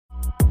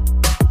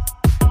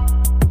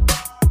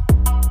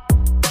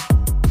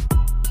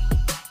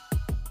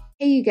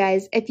Hey, you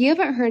guys, if you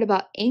haven't heard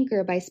about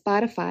Anchor by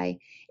Spotify,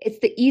 it's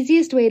the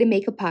easiest way to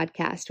make a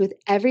podcast with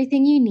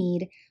everything you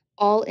need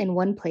all in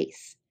one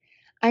place.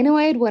 I know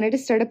I had wanted to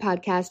start a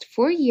podcast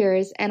for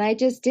years and I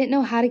just didn't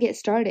know how to get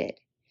started.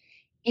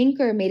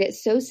 Anchor made it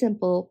so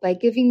simple by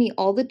giving me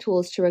all the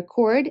tools to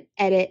record,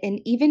 edit,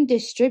 and even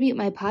distribute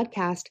my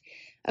podcast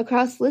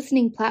across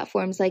listening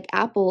platforms like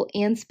Apple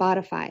and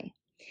Spotify.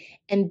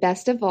 And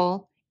best of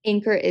all,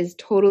 Anchor is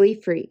totally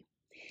free.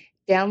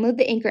 Download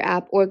the Anchor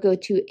app or go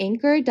to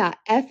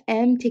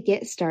anchor.fm to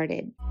get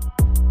started.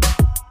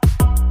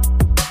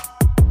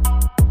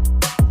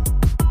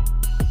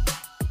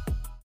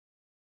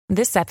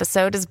 This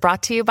episode is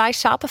brought to you by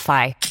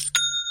Shopify.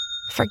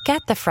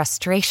 Forget the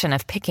frustration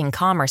of picking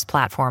commerce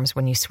platforms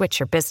when you switch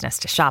your business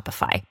to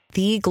Shopify,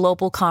 the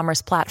global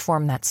commerce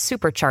platform that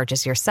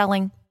supercharges your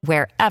selling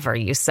wherever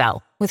you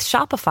sell. With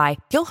Shopify,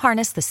 you'll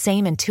harness the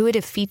same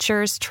intuitive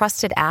features,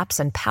 trusted apps,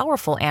 and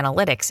powerful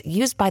analytics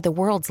used by the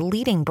world's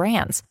leading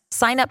brands.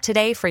 Sign up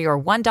today for your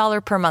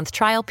 $1 per month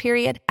trial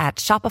period at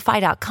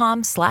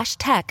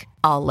shopify.com/tech,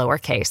 all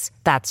lowercase.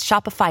 That's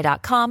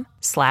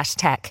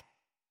shopify.com/tech.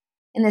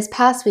 In this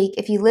past week,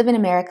 if you live in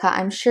America,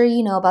 I'm sure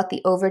you know about the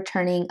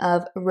overturning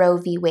of Roe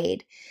v.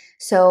 Wade.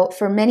 So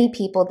for many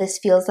people, this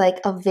feels like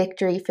a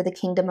victory for the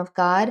kingdom of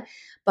God,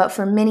 but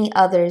for many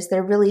others,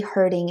 they're really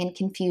hurting and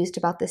confused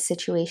about this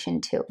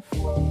situation too.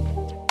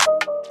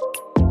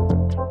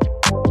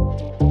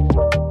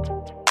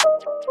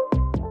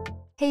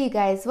 Hey you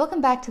guys,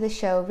 welcome back to the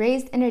show,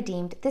 Raised and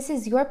Redeemed. This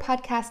is your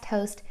podcast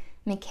host,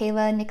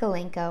 Michaela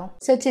Nikolenko.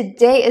 So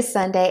today is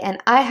Sunday and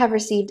I have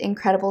received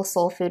incredible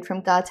soul food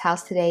from God's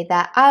house today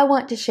that I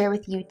want to share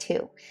with you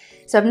too.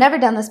 So I've never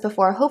done this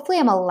before. Hopefully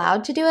I'm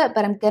allowed to do it,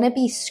 but I'm going to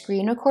be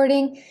screen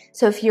recording.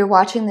 So if you're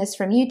watching this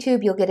from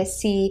YouTube, you'll get to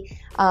see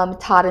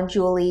Todd and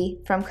Julie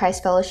from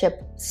Christ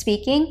Fellowship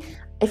speaking.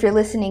 If you're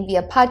listening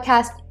via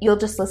podcast, you'll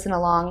just listen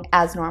along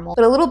as normal.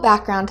 But a little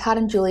background, Todd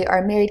and Julie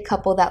are a married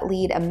couple that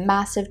lead a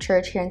massive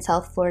church here in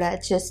South Florida.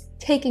 It's just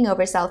taking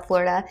over South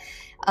Florida.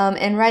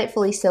 And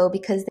rightfully so,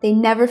 because they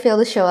never fail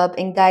to show up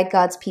and guide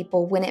God's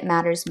people when it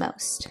matters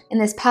most. In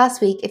this past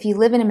week, if you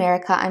live in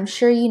America, I'm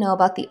sure you know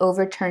about the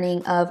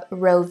overturning of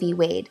Roe v.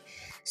 Wade.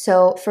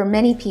 So for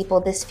many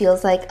people, this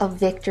feels like a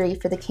victory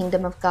for the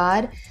kingdom of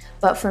God,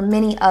 but for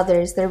many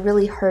others, they're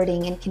really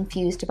hurting and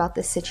confused about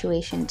this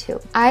situation too.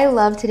 I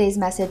love today's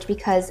message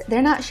because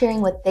they're not sharing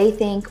what they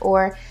think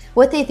or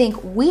what they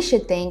think we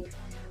should think.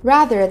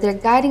 Rather, they're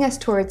guiding us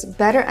towards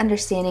better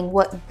understanding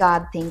what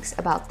God thinks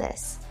about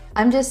this.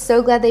 I'm just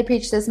so glad they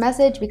preached this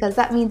message because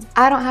that means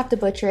I don't have to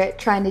butcher it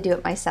trying to do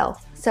it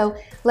myself. So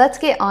let's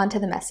get on to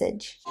the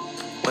message.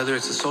 Whether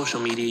it's the social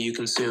media you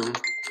consume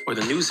or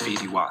the news feed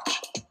you watch,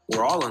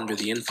 we're all under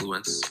the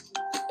influence.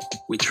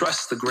 We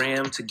trust the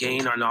gram to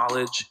gain our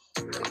knowledge.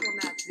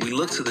 We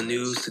look to the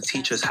news to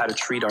teach us how to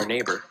treat our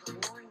neighbor.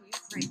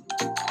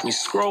 We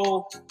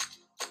scroll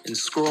and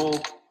scroll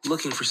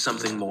looking for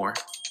something more.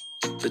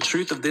 The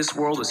truth of this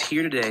world is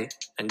here today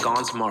and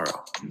gone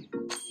tomorrow.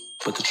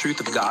 But the truth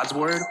of God's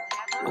word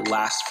will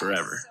last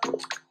forever.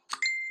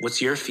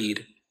 What's your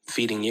feed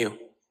feeding you?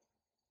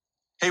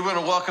 Hey, we want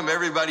to welcome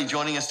everybody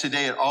joining us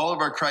today at all of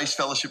our Christ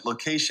Fellowship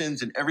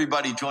locations and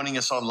everybody joining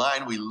us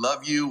online. We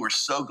love you. We're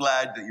so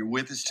glad that you're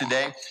with us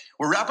today.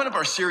 We're wrapping up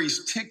our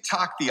series,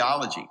 TikTok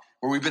Theology,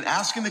 where we've been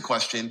asking the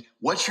question,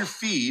 what's your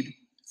feed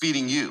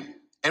feeding you?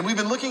 And we've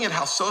been looking at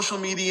how social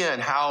media and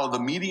how the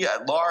media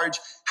at large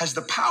has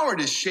the power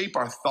to shape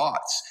our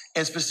thoughts,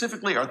 and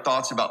specifically our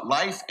thoughts about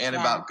life and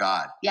about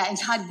God. Yeah, and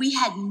Todd, we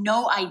had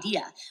no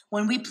idea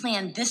when we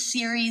planned this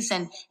series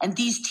and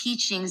these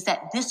teachings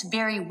that this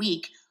very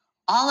week,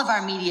 all of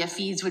our media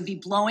feeds would be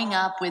blowing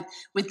up with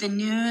the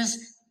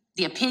news,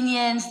 the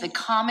opinions, the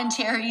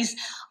commentaries,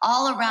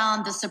 all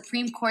around the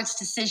Supreme Court's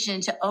decision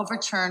to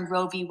overturn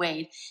Roe v.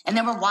 Wade. And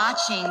then we're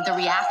watching the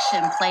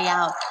reaction play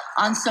out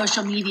on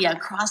social media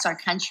across our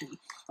country.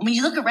 And when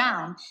you look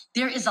around,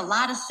 there is a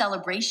lot of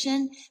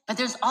celebration, but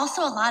there's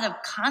also a lot of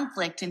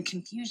conflict and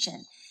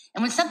confusion.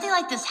 And when something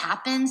like this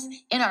happens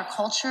in our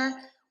culture,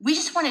 we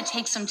just want to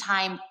take some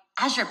time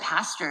as your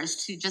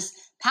pastors to just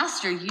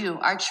pastor you,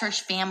 our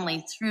church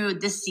family, through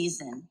this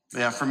season.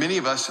 Yeah, for many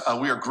of us,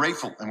 we are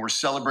grateful and we're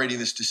celebrating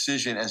this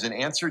decision as an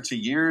answer to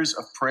years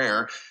of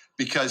prayer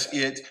because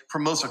it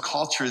promotes a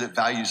culture that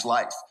values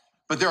life.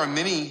 But there are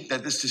many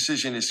that this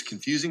decision is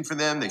confusing for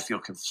them. They feel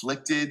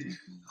conflicted.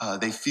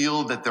 They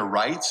feel that their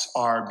rights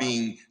are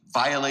being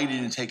violated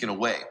and taken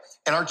away.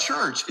 And our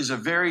church is a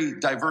very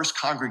diverse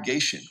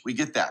congregation. We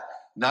get that.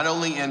 Not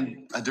only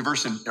in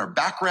diverse in our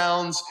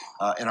backgrounds,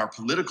 in our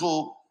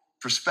political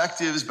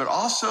perspectives, but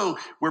also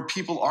where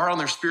people are on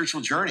their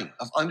spiritual journey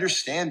of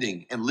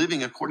understanding and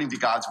living according to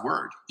God's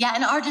word. Yeah,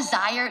 and our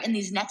desire in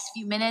these next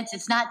few minutes,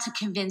 it's not to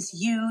convince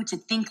you to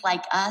think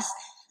like us,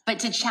 but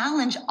to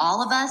challenge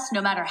all of us, no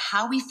matter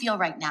how we feel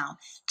right now,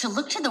 to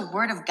look to the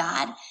word of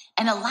God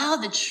and allow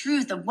the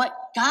truth of what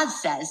God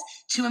says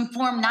to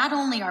inform not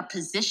only our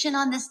position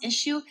on this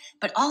issue,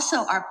 but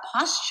also our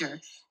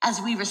posture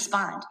as we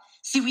respond.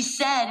 See, we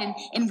said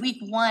in week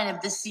 1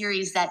 of this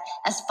series that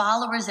as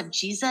followers of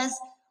Jesus,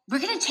 we're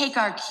going to take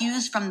our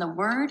cues from the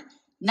word,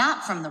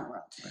 not from the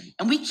world. Right.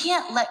 And we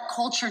can't let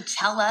culture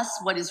tell us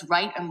what is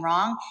right and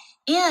wrong.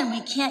 And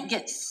we can't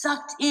get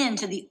sucked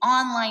into the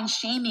online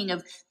shaming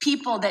of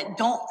people that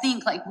don't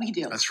think like we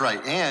do. That's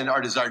right. And our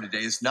desire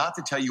today is not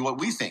to tell you what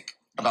we think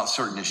about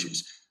certain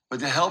issues, but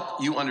to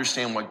help you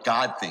understand what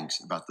God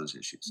thinks about those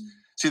issues.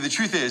 See, the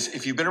truth is,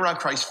 if you've been around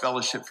Christ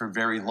Fellowship for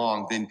very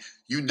long, then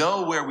you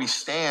know where we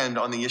stand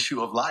on the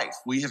issue of life.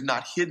 We have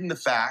not hidden the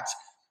fact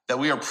that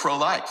we are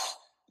pro-life.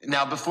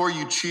 Now, before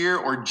you cheer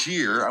or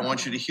jeer, I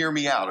want you to hear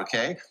me out,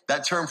 okay?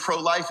 That term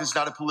pro-life is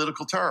not a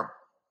political term.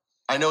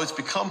 I know it's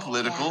become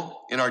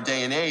political in our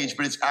day and age,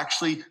 but it's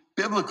actually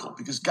biblical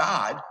because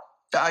God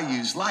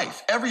values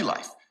life, every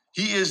life.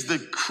 He is the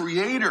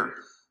creator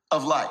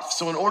of life.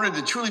 So in order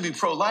to truly be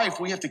pro-life,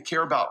 we have to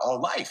care about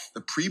all life,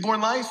 the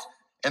preborn life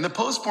and the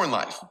postborn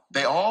life.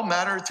 They all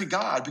matter to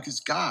God because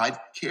God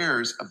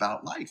cares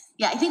about life.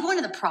 Yeah, I think one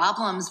of the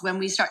problems when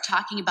we start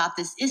talking about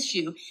this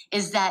issue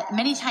is that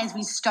many times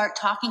we start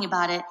talking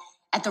about it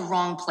at the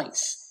wrong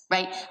place.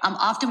 Right?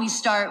 Often we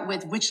start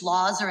with which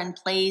laws are in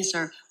place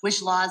or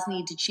which laws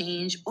need to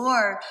change,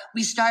 or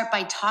we start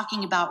by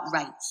talking about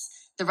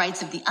rights, the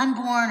rights of the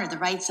unborn or the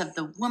rights of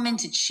the woman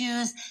to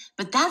choose.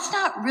 But that's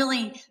not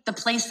really the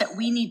place that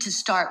we need to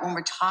start when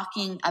we're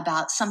talking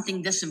about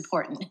something this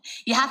important.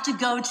 You have to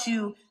go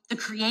to the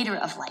creator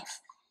of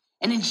life.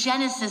 And in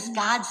Genesis,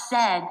 God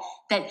said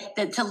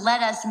that to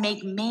let us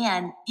make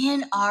man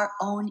in our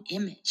own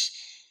image.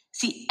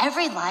 See,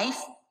 every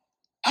life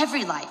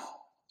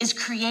is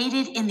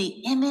created in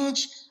the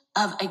image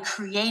of a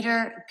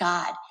creator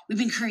God. We've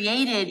been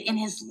created in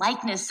his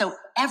likeness. So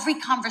every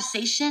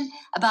conversation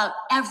about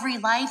every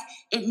life,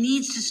 it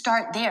needs to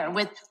start there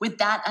with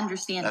that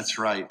understanding. That's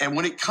right. And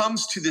when it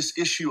comes to this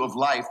issue of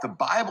life, the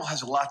Bible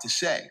has a lot to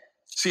say.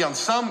 See, on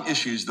some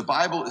issues, the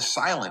Bible is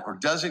silent or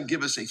doesn't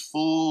give us a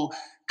full,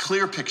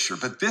 clear picture.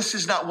 But this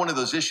is not one of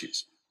those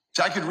issues.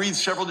 So I could read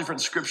several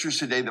different scriptures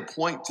today that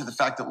point to the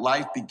fact that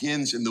life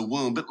begins in the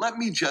womb. But let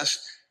me just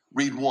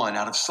read one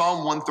out of Psalm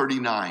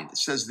 139. It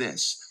says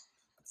this: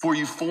 "For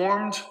you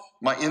formed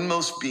my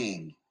inmost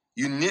being.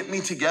 You knit me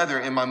together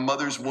in my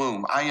mother's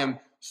womb. I am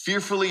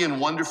fearfully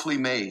and wonderfully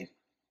made.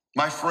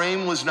 My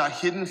frame was not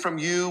hidden from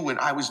you when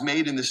I was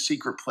made in the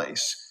secret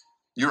place.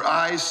 Your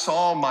eyes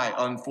saw my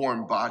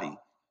unformed body,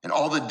 and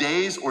all the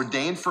days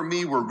ordained for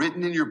me were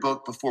written in your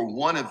book before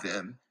one of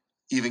them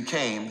even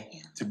came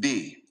to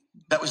be."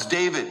 That was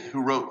David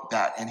who wrote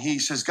that. And he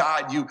says,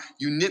 God, you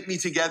knit me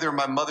together in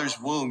my mother's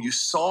womb. You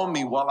saw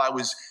me while I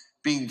was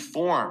being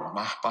formed.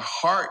 My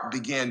heart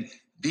began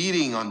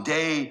beating on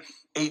day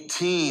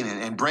 18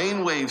 and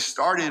brainwaves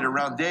started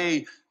around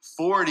day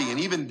 40. And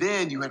even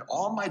then you had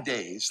all my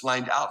days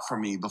lined out for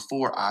me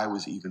before I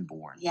was even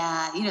born.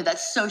 Yeah,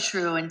 that's so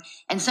true.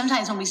 And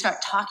sometimes when we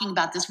start talking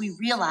about this, we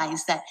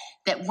realize that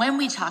when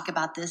we talk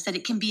about this, that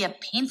it can be a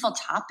painful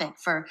topic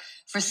for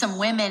some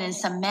women and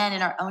some men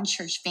in our own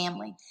church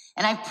family.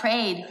 And I've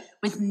prayed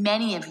with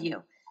many of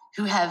you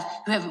who have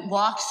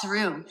walked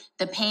through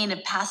the pain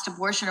of past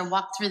abortion or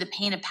walked through the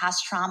pain of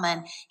past trauma.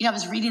 And, I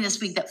was reading this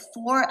week that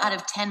 4 out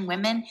of 10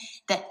 women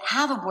that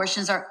have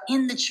abortions are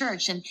in the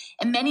church. And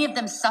many of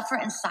them suffer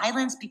in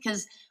silence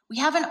because we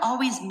haven't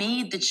always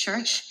made the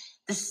church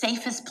the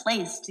safest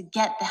place to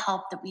get the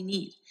help that we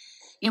need.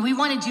 We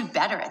want to do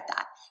better at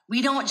that.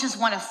 We don't just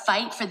want to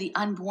fight for the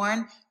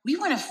unborn. We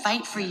want to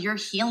fight for your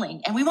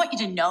healing. And we want you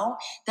to know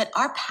that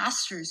our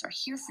pastors are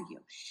here for you.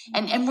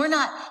 And we're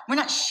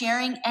not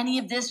sharing any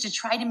of this to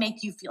try to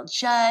make you feel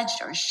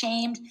judged or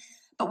ashamed,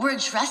 but we're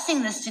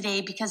addressing this today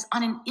because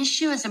on an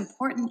issue as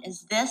important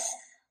as this,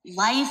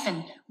 life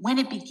and when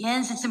it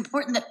begins, it's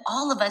important that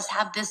all of us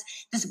have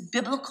this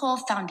biblical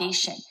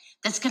foundation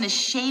that's going to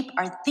shape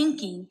our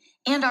thinking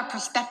and our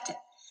perspective.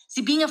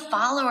 See, being a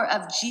follower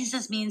of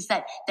Jesus means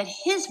that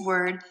his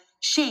word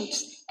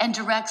shapes and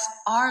directs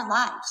our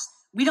lives.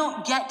 We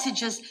don't get to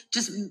just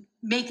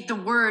make the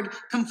word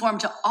conform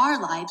to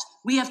our lives.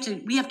 We have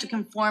to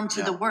conform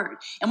to the word.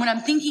 And when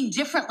I'm thinking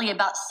differently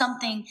about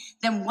something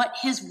than what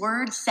his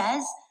word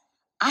says,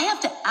 I have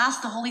to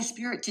ask the Holy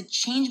Spirit to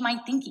change my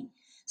thinking.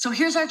 So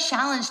here's our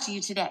challenge to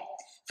you today.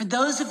 For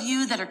those of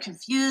you that are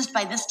confused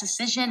by this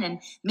decision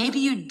and maybe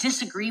you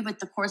disagree with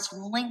the court's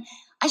ruling,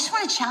 I just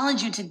want to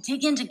challenge you to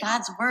dig into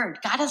God's word.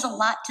 God has a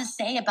lot to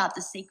say about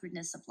the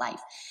sacredness of life.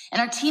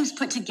 And our team's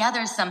put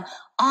together some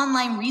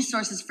online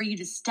resources for you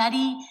to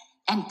study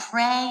and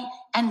pray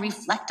and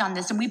reflect on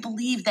this. And we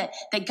believe that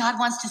God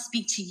wants to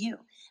speak to you.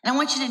 And I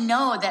want you to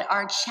know that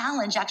our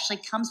challenge actually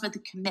comes with a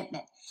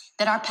commitment,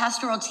 that our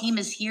pastoral team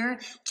is here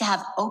to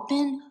have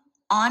open,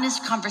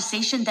 honest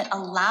conversation that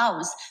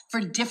allows for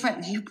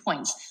different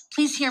viewpoints.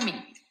 Please hear me.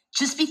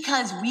 Just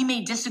because we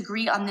may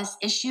disagree on this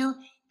issue,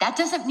 that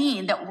doesn't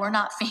mean that we're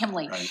not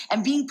family. Right.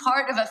 And being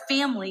part of a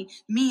family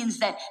means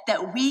that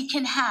we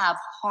can have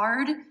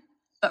hard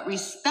but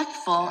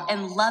respectful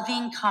and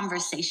loving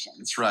conversations.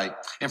 That's right.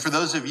 And for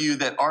those of you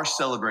that are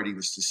celebrating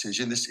this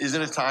decision, this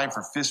isn't a time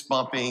for fist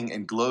bumping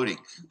and gloating.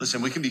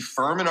 Listen, we can be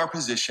firm in our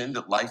position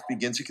that life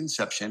begins at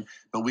conception,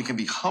 but we can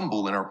be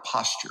humble in our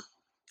posture.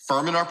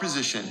 firm in our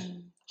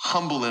position,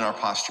 humble in our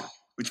posture,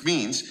 which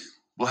means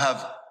we'll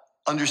have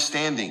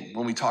understanding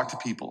when we talk to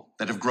people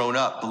that have grown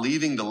up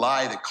believing the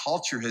lie that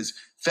culture has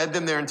fed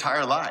them their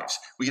entire lives.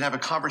 We can have a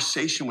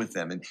conversation with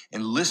them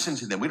and listen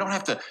to them. We don't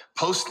have to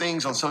post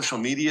things on social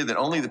media that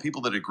only the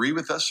people that agree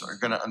with us are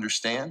going to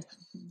understand.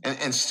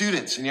 And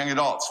students and young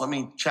adults, let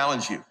me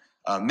challenge you.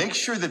 Make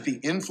sure that the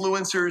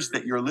influencers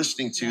that you're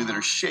listening to that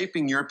are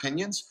shaping your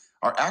opinions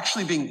are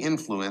actually being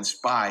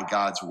influenced by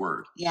God's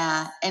word.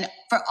 Yeah. And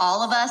for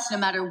all of us, no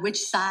matter which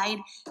side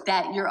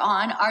that you're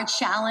on, our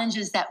challenge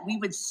is that we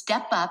would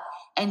step up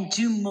and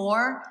do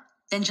more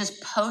than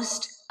just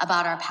post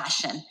about our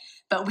passion.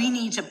 But we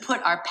need to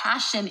put our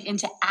passion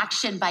into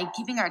action by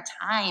giving our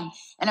time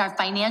and our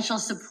financial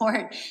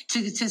support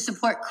to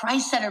support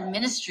Christ-centered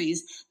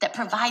ministries that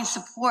provide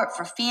support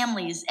for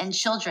families and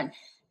children.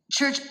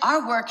 Church,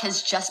 our work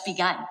has just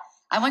begun.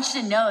 I want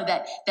you to know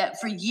that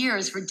for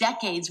years, for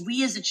decades,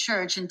 we as a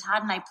church, and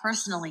Todd and I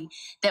personally,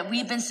 that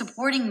we've been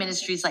supporting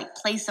ministries like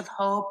Place of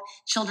Hope,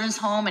 Children's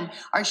Home, and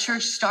our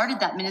church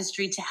started that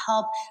ministry to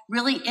help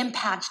really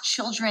impact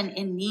children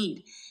in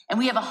need. And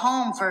we have a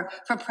home for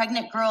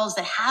pregnant girls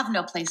that have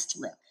no place to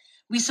live.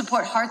 We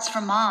support Hearts for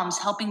Moms,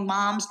 helping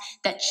moms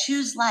that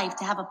choose life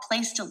to have a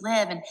place to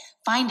live and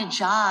find a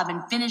job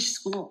and finish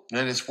school.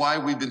 And it's why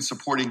we've been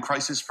supporting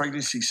crisis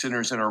pregnancy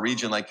centers in our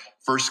region like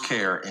First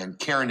Care and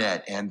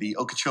CareNet and the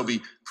Okeechobee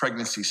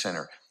Pregnancy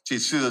Center. See,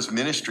 it's through those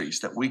ministries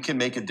that we can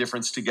make a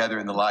difference together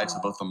in the lives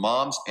of both the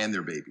moms and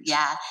their babies.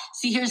 Yeah.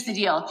 See, here's the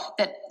deal,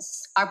 that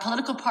our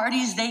political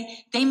parties,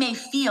 they may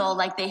feel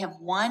like they have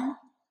won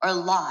or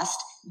lost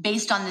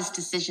based on this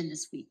decision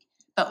this week.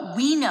 But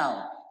we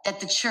know that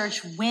the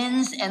church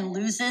wins and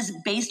loses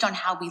based on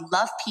how we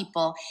love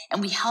people and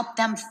we help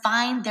them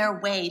find their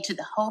way to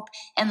the hope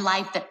and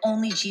life that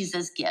only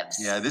Jesus gives.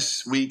 Yeah,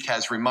 this week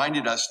has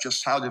reminded us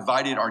just how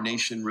divided our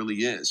nation really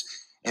is.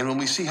 And when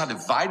we see how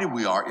divided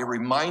we are, it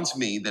reminds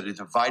me that a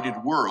divided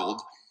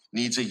world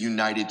needs a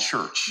united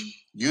church.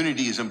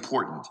 Unity is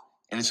important,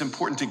 and it's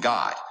important to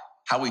God.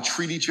 How we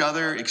treat each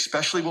other,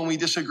 especially when we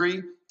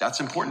disagree,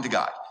 that's important to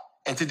God.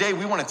 And today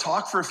we want to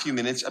talk for a few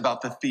minutes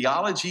about the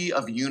theology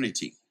of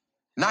unity.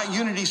 Not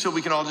unity so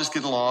we can all just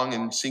get along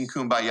and sing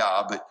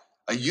Kumbaya, but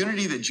a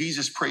unity that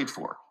Jesus prayed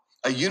for.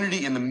 A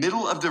unity in the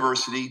middle of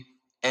diversity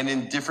and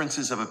in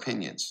differences of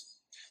opinions.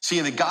 See,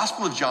 in the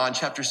Gospel of John,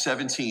 chapter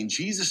 17,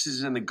 Jesus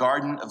is in the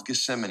Garden of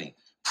Gethsemane,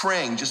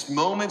 praying just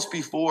moments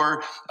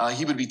before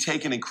he would be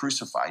taken and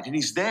crucified. And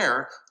he's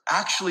there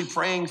actually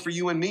praying for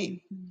you and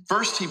me.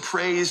 First, he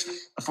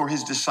prays for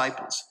his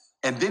disciples.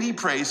 And then he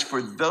prays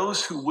for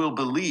those who will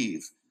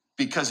believe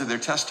because of their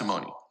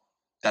testimony.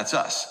 That's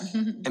us.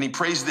 And he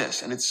prays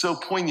this, and it's so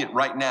poignant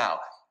right now.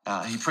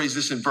 He prays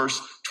this in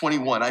verse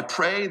 21. I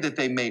pray that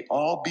they may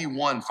all be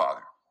one,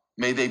 Father.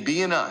 May they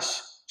be in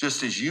us,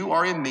 just as you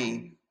are in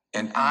me,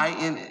 and I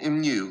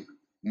in you.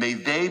 May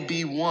they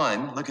be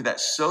one, look at that,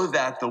 so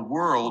that the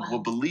world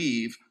will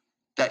believe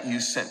that you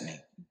sent me.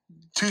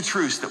 Two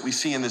truths that we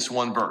see in this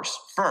one verse.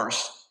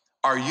 First,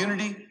 our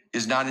unity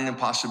is not an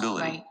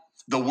impossibility. Right.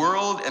 The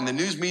world and the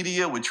news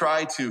media would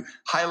try to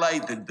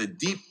highlight the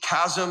deep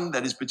chasm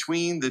that is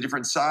between the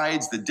different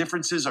sides. The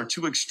differences are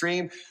too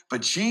extreme.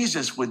 But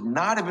Jesus would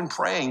not have been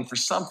praying for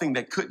something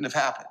that couldn't have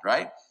happened,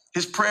 right?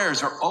 His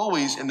prayers are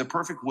always in the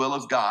perfect will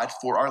of God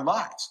for our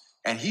lives.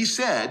 And he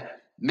said,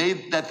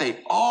 that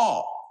they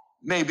all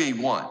may be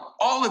one.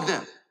 All of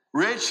them,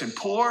 rich and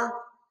poor,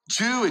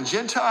 Jew and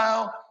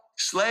Gentile,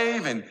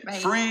 slave and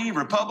free,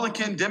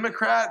 Republican,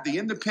 Democrat, the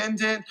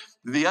independent,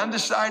 the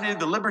undecided,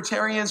 the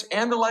libertarians,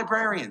 and the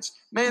librarians.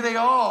 May they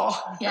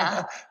all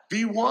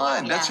be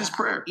one. That's his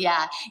prayer.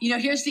 Yeah. You know,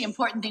 here's the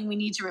important thing we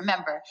need to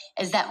remember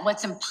is that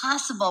what's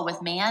impossible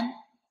with man,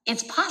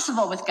 it's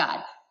possible with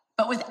God.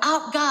 But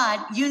without God,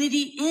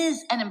 unity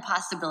is an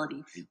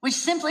impossibility, which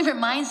simply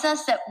reminds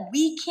us that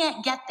we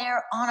can't get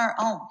there on our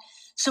own.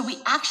 So we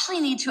actually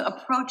need to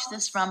approach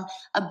this from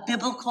a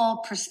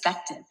biblical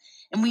perspective.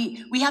 And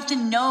we have to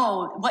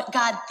know what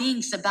God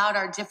thinks about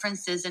our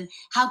differences and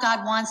how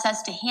God wants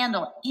us to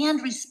handle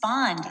and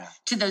respond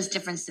to those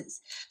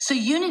differences. So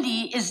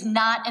unity is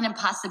not an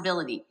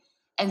impossibility.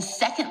 And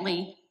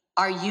secondly,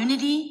 our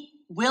unity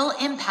will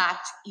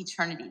impact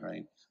eternity.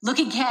 Right. Look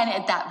again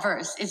at that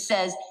verse. It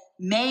says,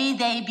 may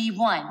they be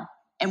one.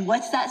 And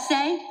what's that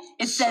say?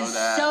 It says,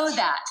 so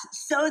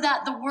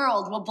that the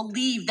world will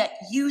believe that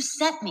you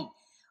sent me.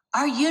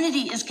 Our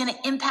unity is going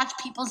to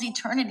impact people's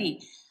eternity.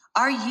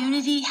 Our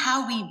unity,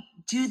 how we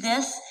do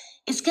this,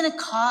 is going to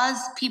cause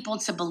people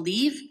to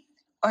believe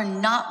or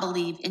not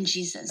believe in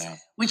Jesus,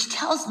 which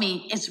tells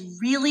me it's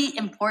really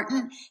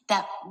important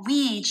that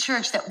we,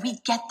 church, that we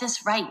get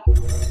this right.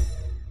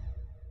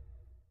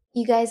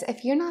 You guys,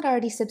 if you're not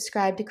already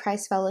subscribed to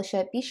Christ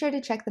Fellowship, be sure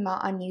to check them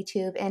out on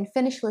YouTube and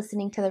finish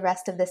listening to the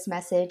rest of this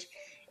message.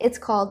 It's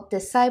called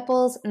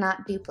Disciples,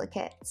 Not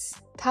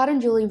Duplicates. Todd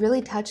and Julie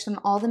really touched on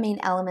all the main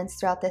elements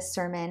throughout this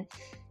sermon.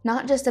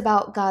 not just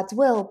about God's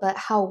will, but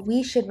how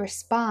we should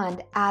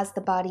respond as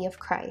the body of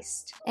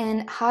Christ,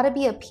 and how to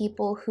be a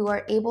people who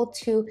are able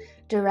to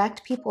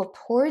direct people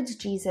towards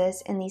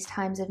Jesus in these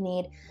times of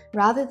need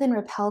rather than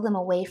repel them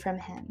away from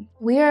him.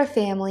 We are a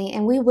family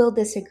and we will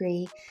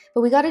disagree,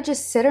 but we got to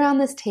just sit around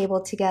this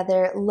table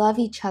together, love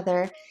each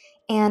other,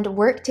 and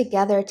work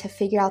together to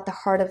figure out the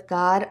heart of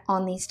God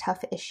on these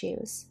tough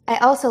issues. I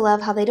also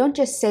love how they don't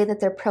just say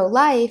that they're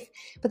pro-life,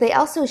 but they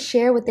also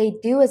share what they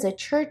do as a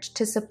church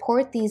to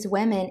support these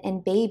women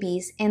and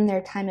babies in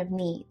their time of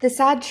need. The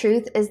sad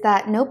truth is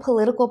that no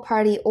political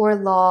party or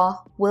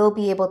law will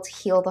be able to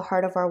heal the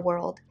heart of our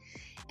world.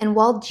 And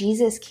while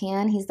Jesus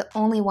can, he's the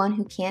only one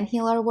who can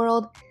heal our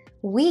world,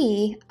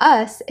 we,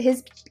 us,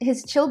 his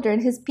children,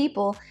 his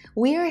people,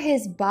 we are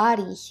his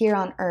body here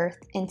on earth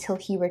until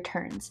he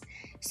returns.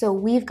 So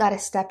we've got to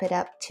step it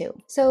up too.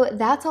 So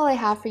that's all I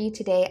have for you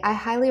today. I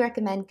highly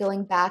recommend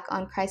going back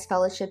on Christ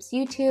Fellowship's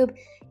YouTube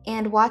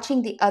and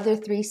watching the other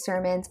 3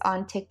 sermons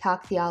on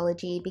TikTok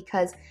theology,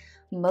 because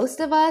most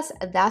of us,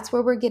 that's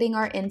where we're getting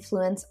our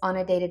influence on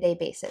a day-to-day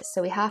basis.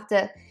 So we have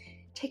to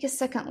take a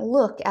second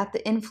look at the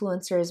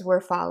influencers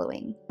we're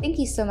following. Thank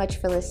you so much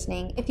for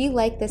listening. If you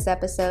like this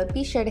episode,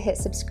 be sure to hit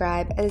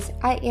subscribe, as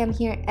I am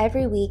here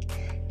every week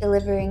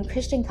delivering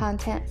Christian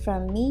content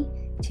from me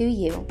to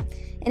you.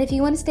 And if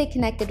you want to stay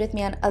connected with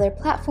me on other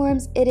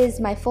platforms, it is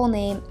my full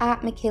name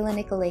at Michaela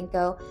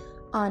Nikolenko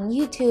on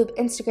YouTube,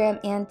 Instagram,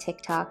 and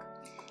TikTok.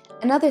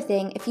 Another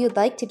thing, if you'd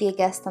like to be a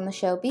guest on the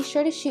show, be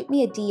sure to shoot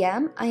me a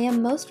DM. I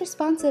am most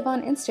responsive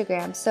on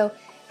Instagram, so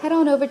head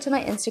on over to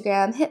my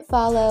Instagram, hit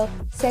follow,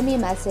 send me a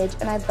message,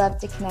 and I'd love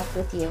to connect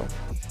with you.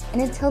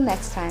 And until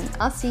next time,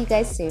 I'll see you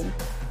guys soon.